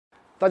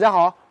大家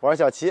好，我是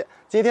小齐。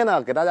今天呢，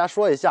给大家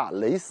说一下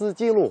蕾丝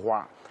金露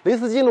花。蕾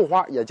丝金露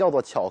花也叫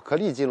做巧克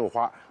力金露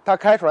花，它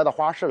开出来的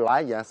花是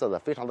蓝颜色的，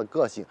非常的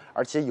个性，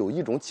而且有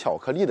一种巧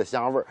克力的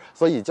香味，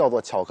所以叫做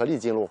巧克力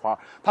金露花。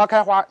它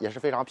开花也是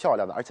非常漂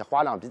亮的，而且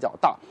花量比较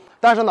大。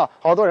但是呢，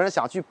好多人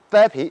想去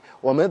栽培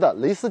我们的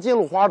蕾丝金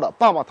露花的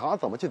棒棒糖，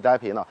怎么去栽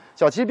培呢？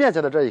小齐便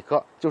携的这一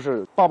颗就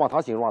是棒棒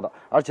糖形状的，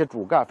而且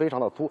主干非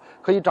常的粗，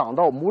可以长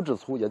到拇指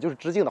粗，也就是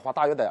直径的话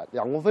大约得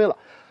2公分了。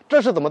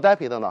这是怎么栽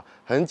培的呢？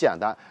很简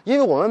单，因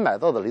为我们买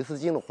到的蕾丝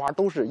金露花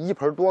都是一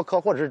盆多颗，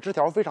或者是枝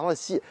条非常的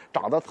细，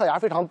长得侧芽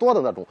非常多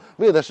的那种，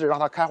为的是让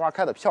它开花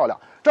开得漂亮。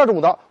这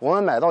种的我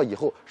们买到以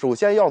后，首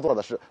先要做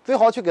的是最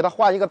好去给它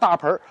换一个大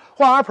盆，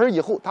换完盆以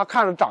后，它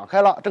看着长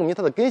开了，证明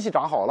它的根系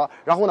长好了。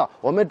然后呢，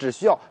我们只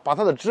需要把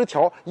它的枝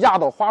条压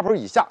到花盆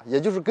以下，也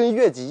就是跟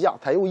月季一样，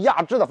采用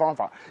压枝的方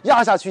法，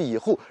压下去以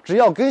后，只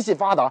要根系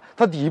发达，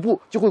它底部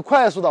就会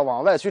快速的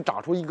往外去长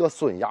出一个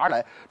笋芽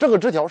来。这个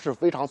枝条是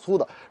非常粗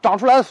的，长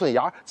出来的笋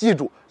芽，记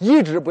住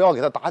一直不要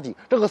给它打顶，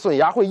这个笋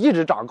芽会一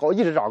直长高，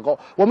一直长高。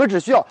我们只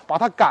需要把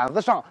它杆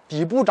子上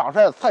底部长出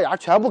来的侧芽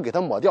全部给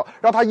它抹掉，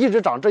让它一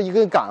直长这一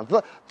根杆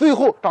子，最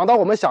后长到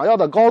我们想要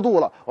的高度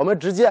了，我们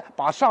直接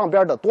把上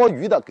边的多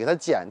余的给它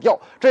剪掉，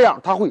这样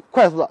它会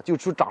快速的就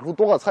去长出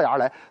多个侧芽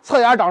来。侧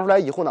芽长出来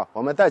以后呢，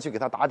我们再去给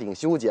它打顶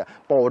修剪，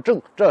保证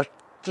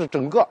这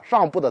整个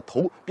上部的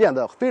头变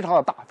得非常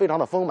的大，非常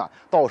的丰满，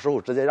到时候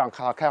直接让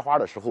它开花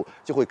的时候，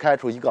就会开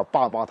出一个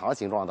棒棒糖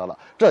形状的了。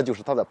这就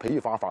是它的培育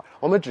方法，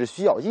我们只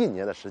需要1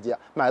年的时间，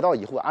买到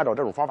以后按照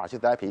这种方法去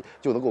栽培，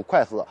就能够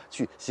快速的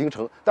去形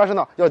成。但是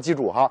呢，要记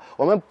住哈，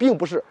我们并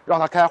不是让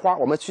它开花，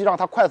我们去让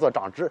它快速的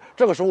长枝。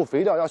这个时候肥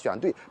料要选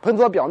对，盆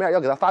栽表面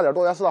要给它撒点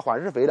多元素的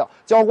缓释肥料，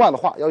浇灌的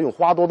话要用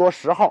花多多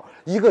10号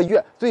，1个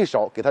月最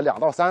少给它2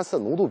到3次，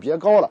浓度别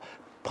高了。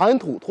盆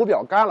土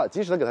表干了，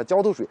及时的给它浇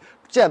透水，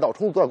见到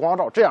充足的光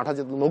照，这样它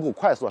就能够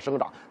快速的生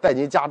长，在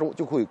您家中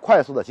就会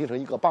快速的形成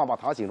一个棒棒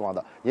糖形状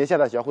的。您现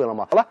在学会了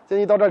吗？好了，今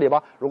天就到这里吧。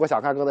如果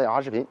想看更多养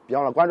花视频，别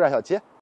忘了关注小齐。